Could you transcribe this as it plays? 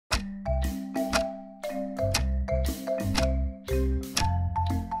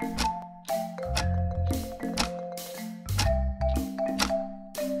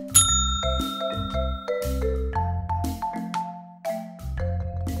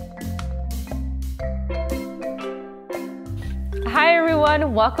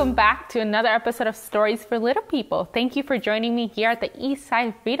everyone. Welcome back to another episode of Stories for Little People. Thank you for joining me here at the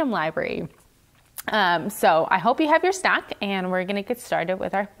Eastside Freedom Library. So I hope you have your snack, and we're going to get started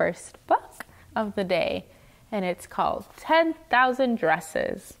with our first book of the day. And it's called 10,000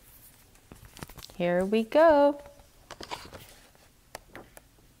 Dresses. Here we go.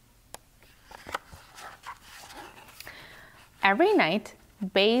 Every night,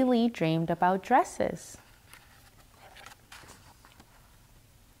 Bailey dreamed about dresses.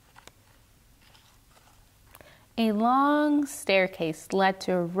 A long staircase led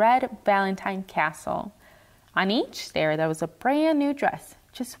to a red Valentine castle. On each stair, there was a brand new dress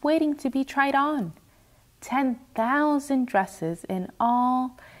just waiting to be tried on. 10,000 dresses in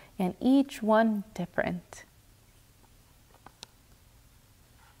all, and each one different.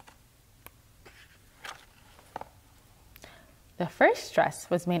 The first dress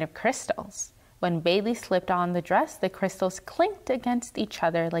was made of crystals. When Bailey slipped on the dress, the crystals clinked against each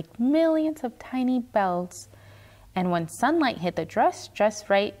other like millions of tiny bells. And when sunlight hit the dress just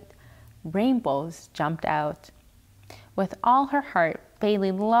right, rainbows jumped out. With all her heart,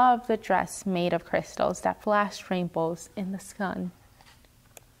 Bailey loved the dress made of crystals that flashed rainbows in the sun.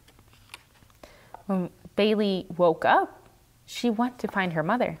 When Bailey woke up, she went to find her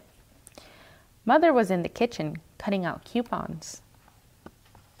mother. Mother was in the kitchen cutting out coupons.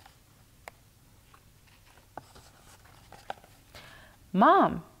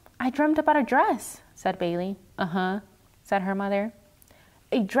 "Mom, I dreamt about a dress," said Bailey. "Uh-huh," said her mother.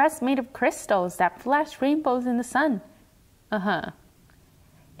 "A dress made of crystals that flashed rainbows in the sun." "Uh-huh.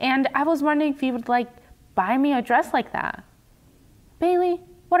 And I was wondering if you would buy me a dress like that." "Bailey,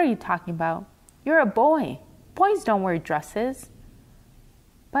 what are you talking about? You're a boy. Boys don't wear dresses."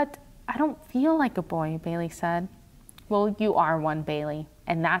 "But I don't feel like a boy," Bailey said. "Well, you are one, Bailey,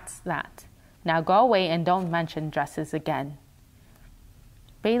 and that's that. Now go away and don't mention dresses again."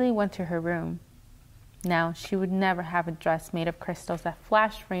 Bailey went to her room. Now she would never have a dress made of crystals that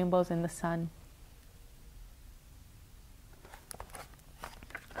flashed rainbows in the sun.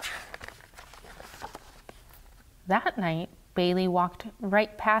 That night, Bailey walked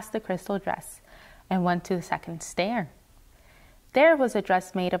right past the crystal dress and went to the second stair. There was a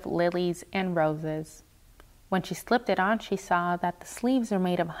dress made of lilies and roses. When she slipped it on, she saw that the sleeves were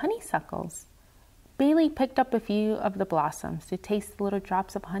made of honeysuckles. Bailey picked up a few of the blossoms to taste the little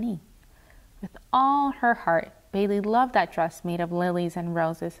drops of honey. With all her heart, Bailey loved that dress made of lilies and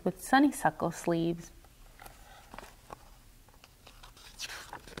roses with honeysuckle sleeves.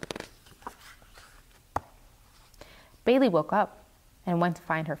 Bailey woke up and went to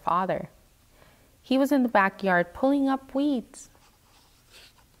find her father. He was in the backyard pulling up weeds.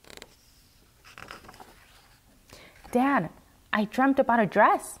 "Dad, I dreamt about a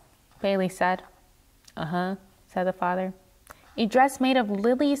dress," Bailey said. "Uh-huh," said the father. "A dress made of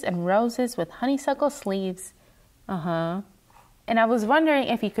lilies and roses with honeysuckle sleeves." "Uh-huh. And I was wondering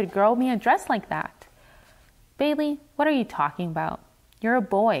if you could grow me a dress like that." "Bailey, what are you talking about? You're a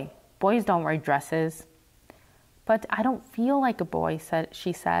boy. Boys don't wear dresses." "But I don't feel like a boy,"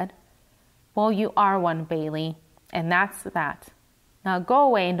 she said. "Well, you are one, Bailey, and that's that. Now go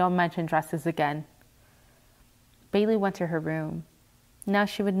away and don't mention dresses again." Bailey went to her room. Now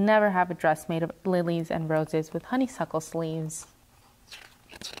she would never have a dress made of lilies and roses with honeysuckle sleeves.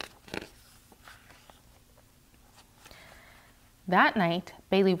 That night,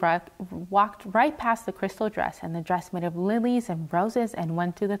 Bailey walked right past the crystal dress and the dress made of lilies and roses and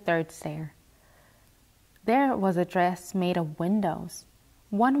went to the third stair. There was a dress made of windows.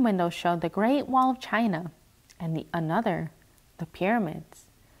 One window showed the Great Wall of China, and another, the pyramids.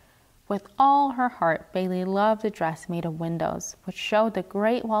 With all her heart, Bailey loved the dress made of windows, which showed the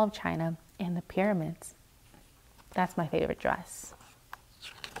Great Wall of China and the pyramids. That's my favorite dress.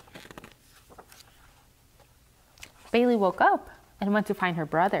 Bailey woke up and went to find her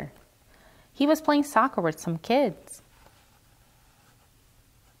brother. He was playing soccer with some kids.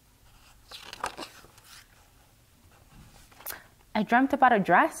 "I dreamt about a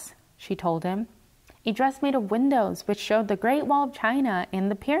dress," she told him. "A dress made of windows, which showed the Great Wall of China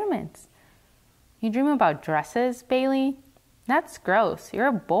and the pyramids." "You dream about dresses, Bailey? That's gross. You're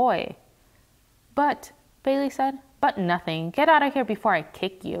a boy." "But," Bailey said, "but nothing. Get out of here before I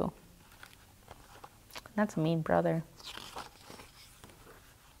kick you." That's a mean brother.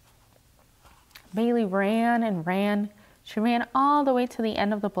 Bailey ran and ran. She ran all the way to the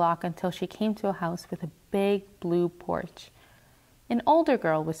end of the block until she came to a house with a big blue porch. An older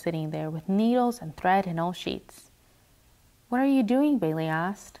girl was sitting there with needles and thread and old sheets. "What are you doing?" Bailey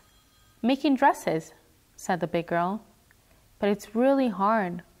asked. "Making dresses," said the big girl. "But it's really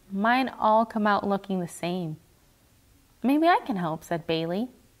hard. Mine all come out looking the same." Maybe I can help, said Bailey.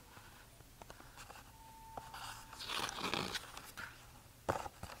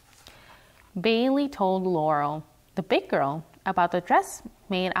 Bailey told Laurel, the big girl, about the dress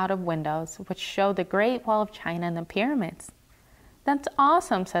made out of windows, which showed the Great Wall of China and the pyramids. That's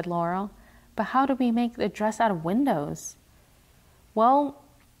awesome, said Laurel. But how do we make the dress out of windows? Well,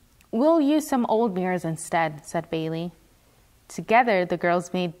 we'll use some old mirrors instead, said Bailey. Together, the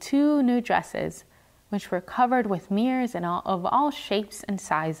girls made 2 new dresses, which were covered with mirrors of all shapes and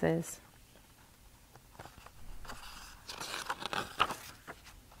sizes.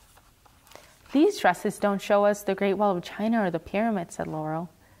 These dresses don't show us the Great Wall of China or the pyramids, said Laurel.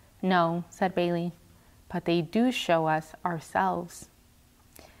 No, said Bailey, but they do show us ourselves.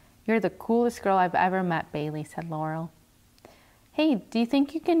 You're the coolest girl I've ever met, Bailey, said Laurel. Hey, do you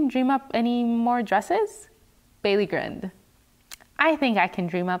think you can dream up any more dresses? Bailey grinned. I think I can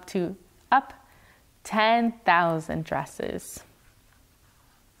dream up 10,000 dresses.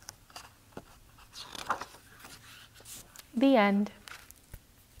 The end.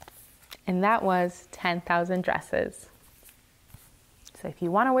 And that was 10,000 dresses. So if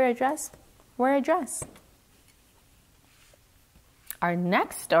you want to wear a dress, wear a dress. Our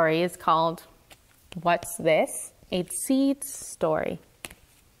next story is called, What's This? A Seed Story.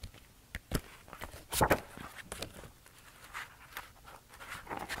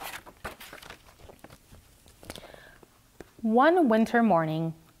 One winter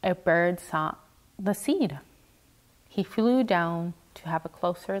morning, a bird saw the seed. He flew down to have a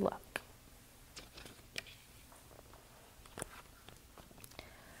closer look.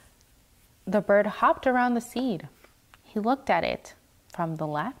 The bird hopped around the seed. He looked at it from the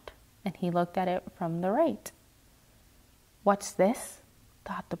left and he looked at it from the right. What's this?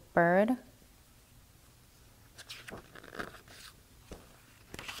 Thought the bird.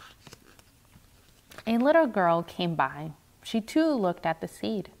 A little girl came by. She too looked at the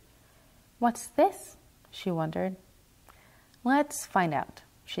seed. What's this? She wondered. Let's find out,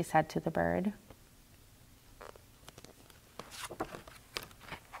 she said to the bird.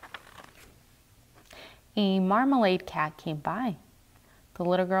 A marmalade cat came by. The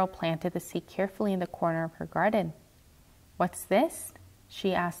little girl planted the seed carefully in the corner of her garden. What's this?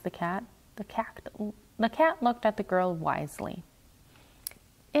 She asked the cat. The cat looked at the girl wisely.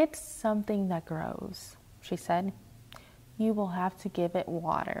 It's something that grows, she said. You will have to give it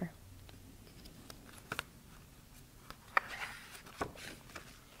water.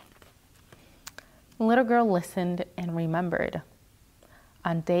 The little girl listened and remembered.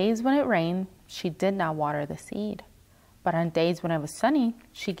 On days when it rained, she did not water the seed. But on days when it was sunny,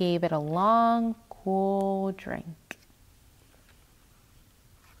 she gave it a long, cool drink.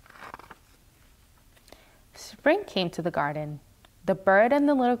 Spring came to the garden. The bird and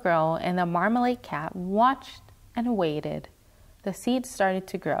the little girl and the marmalade cat watched and waited. The seed started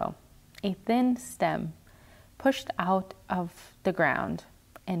to grow. A thin stem pushed out of the ground,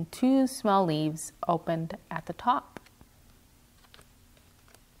 and 2 small leaves opened at the top.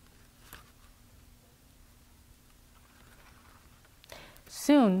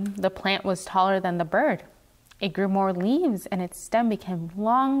 Soon, the plant was taller than the bird. It grew more leaves, and its stem became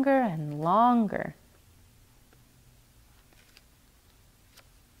longer and longer.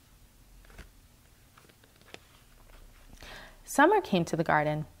 Summer came to the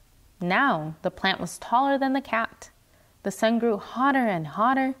garden. Now, the plant was taller than the cat. The sun grew hotter and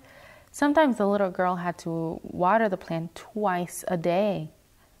hotter. Sometimes the little girl had to water the plant twice a day.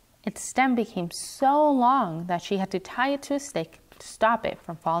 Its stem became so long that she had to tie it to a stick to stop it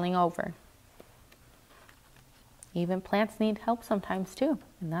from falling over. Even plants need help sometimes too,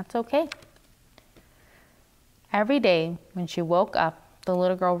 and that's okay. Every day when she woke up, the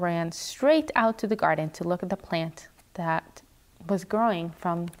little girl ran straight out to the garden to look at the plant that was growing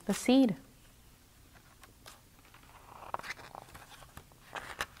from the seed.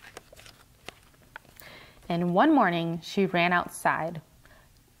 And one morning she ran outside.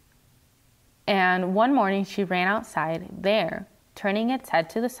 There, turning its head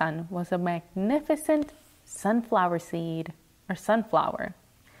to the sun, was a magnificent sunflower seed, or sunflower,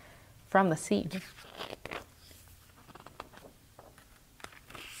 from the seed.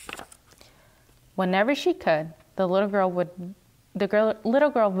 Whenever she could, the little girl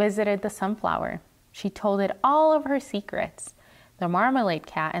visited the sunflower. She told it all of her secrets. The marmalade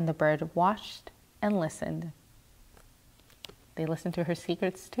cat and the bird watched and listened. They listened to her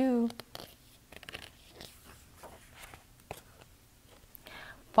secrets too.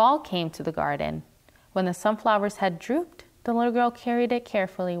 Fall came to the garden. When the sunflower's head drooped, the little girl carried it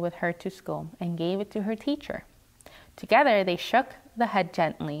carefully with her to school and gave it to her teacher. Together they shook the head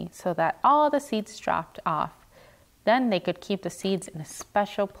gently so that all the seeds dropped off. Then they could keep the seeds in a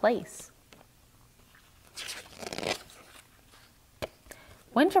special place.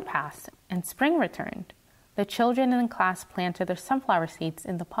 Winter passed and spring returned. The children in the class planted their sunflower seeds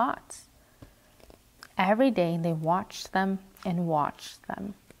in the pots. Every day they watched them and watched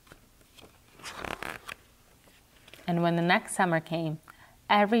them. And when the next summer came,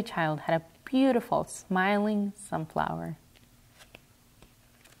 every child had a beautiful, smiling sunflower.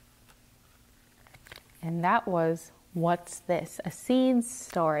 And that was What's This? A seeds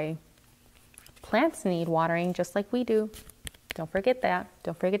story. Plants need watering just like we do. Don't forget that.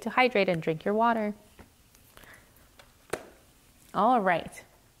 Don't forget to hydrate and drink your water. All right.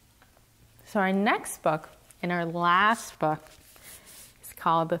 So our next book and our last book is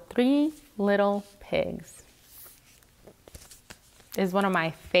called The Three Little Pigs. It is one of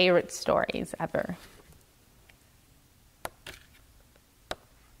my favorite stories ever.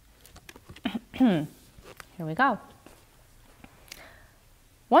 Here we go.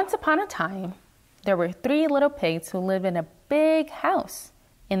 Once upon a time, there were 3 little pigs who lived in a big house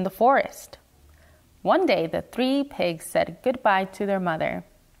in the forest. One day, the 3 pigs said goodbye to their mother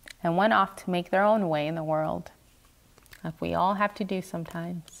and went off to make their own way in the world, like we all have to do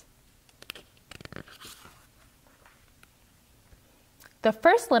sometimes. The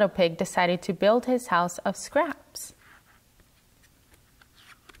first little pig decided to build his house of scraps.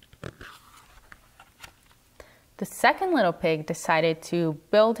 The second little pig decided to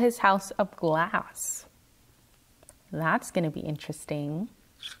build his house of glass. That's going to be interesting.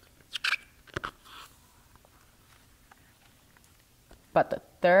 But the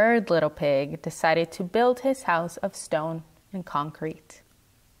third little pig decided to build his house of stone and concrete.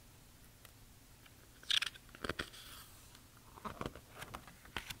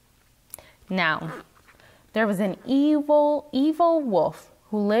 Now, there was an evil wolf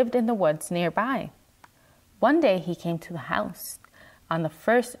who lived in the woods nearby. One day he came to the house of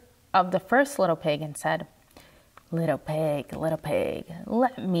the first little pig and said, little pig,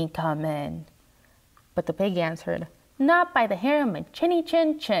 let me come in." But the pig answered, "Not by the hair of my chinny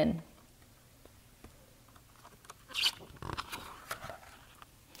chin chin."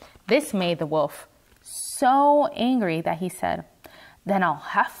 This made the wolf so angry that he said, "Then I'll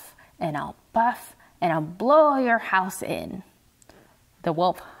huff and I'll puff and I'll blow your house in." The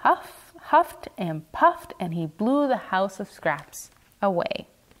wolf huffed and puffed, and he blew the house of scraps away.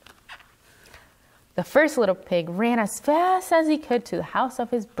 The first little pig ran as fast as he could to the house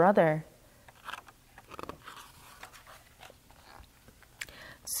of his brother.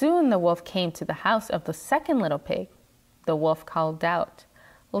 Soon the wolf came to the house of the second little pig. The wolf called out,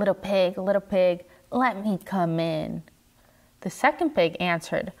 little pig, let me come in." The second pig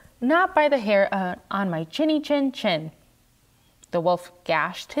answered, "Not by the hair on my chinny chin chin." The wolf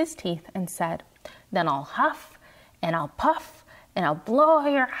gashed his teeth and said, "Then I'll huff and I'll puff and I'll blow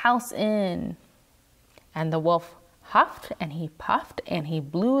your house in." And the wolf huffed and he puffed and he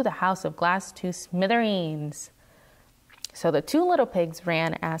blew the house of glass to smithereens. So the 2 little pigs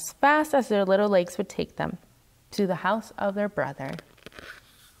ran as fast as their little legs would take them to the house of their brother.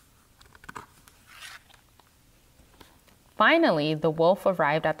 Finally, the wolf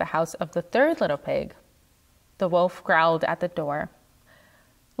arrived at the house of the third little pig. The wolf growled at the door,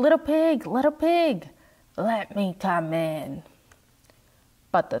 little pig, let me come in."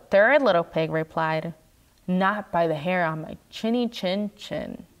 But the third little pig replied, "Not by the hair on my chinny chin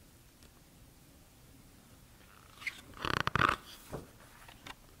chin."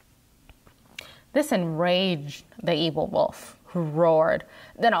 This enraged the evil wolf, who roared,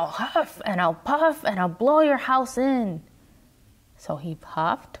 "Then I'll huff and I'll puff and I'll blow your house in." So he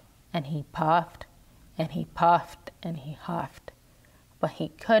puffed and he puffed and he puffed and he huffed, but he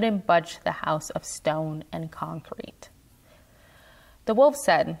couldn't budge the house of stone and concrete. The wolf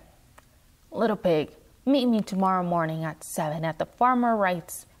said, "Little pig, meet me tomorrow morning at 7 at the farmer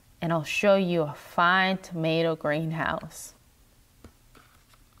Wright's, and I'll show you a fine tomato greenhouse."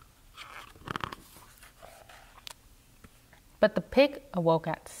 But the pig awoke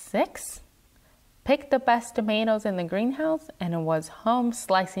at 6, picked the best tomatoes in the greenhouse, and was home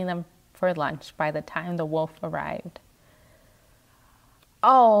slicing them for lunch by the time the wolf arrived.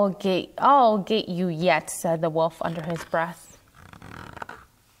 I'll get you yet," said the wolf under his breath.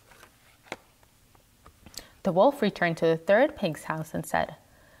 The wolf returned to the third pig's house and said,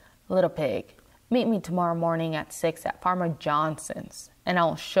 "Little pig, meet me tomorrow morning at 6 at Farmer Johnson's, and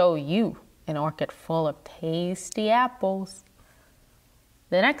I'll show you an orchard full of tasty apples."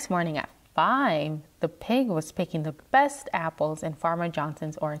 The next morning at 5, the pig was picking the best apples in Farmer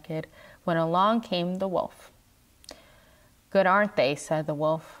Johnson's orchard when along came the wolf. "Good, aren't they?" said the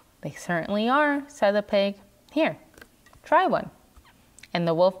wolf. "They certainly are," said the pig. "Here, Try one. And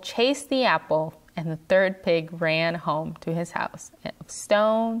the wolf chased the apple, and the third pig ran home to his house of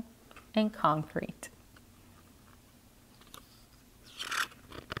stone and concrete.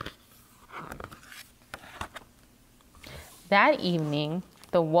 That evening,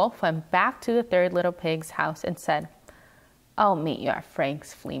 the wolf went back to the third little pig's house and said, "I'll meet you at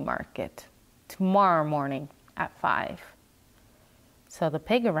Frank's flea market tomorrow morning at 5. So the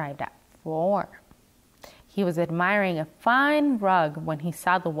pig arrived at 4. He was admiring a fine rug when he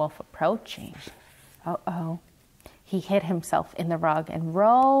saw the wolf approaching. Uh-oh. He hid himself in the rug and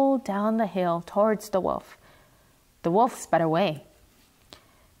rolled down the hill towards the wolf. The wolf sped away.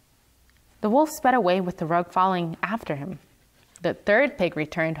 With the rug following after him. The third pig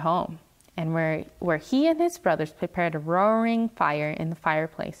returned home, and where he and his brothers prepared a roaring fire in the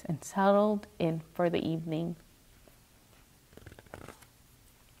fireplace and settled in for the evening.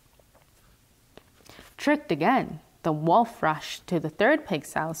 Tricked again, the wolf rushed to the third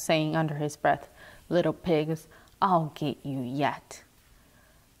pig's house, saying under his breath, "Little pigs, I'll get you yet."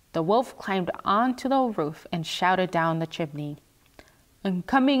 The wolf climbed onto the roof and shouted down the chimney, "I'm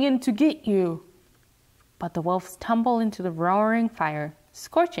coming in to get you." But the wolf tumbled into the roaring fire,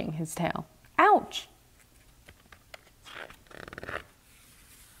 scorching his tail. Ouch!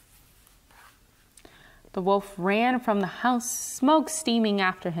 The wolf ran from the house, smoke steaming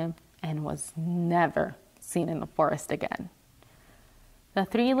after him, and was never seen in the forest again. The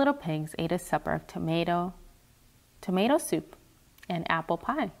 3 little pigs ate a supper of tomato soup, and apple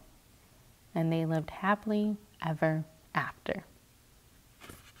pie, and they lived happily ever after.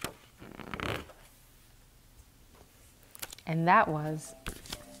 And that was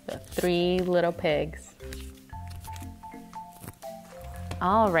the 3 little pigs.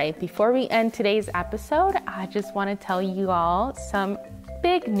 All right, before we end today's episode, I just want to tell you all some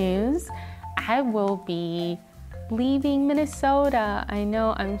big news. I will be leaving Minnesota. I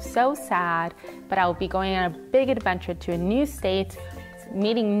know, I'm so sad, but I will be going on a big adventure to a new state,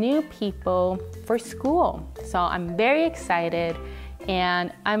 meeting new people for school. So I'm very excited,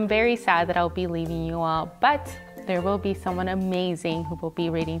 and I'm very sad that I'll be leaving you all, but there will be someone amazing who will be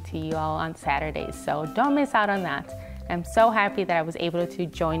reading to you all on Saturdays. So don't miss out on that. I'm so happy that I was able to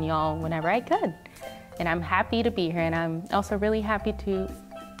join you all whenever I could. And I'm happy to be here, and I'm also really happy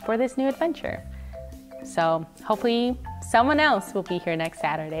for this new adventure. So hopefully someone else will be here next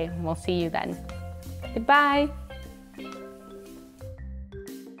Saturday, and we'll see you then. Goodbye.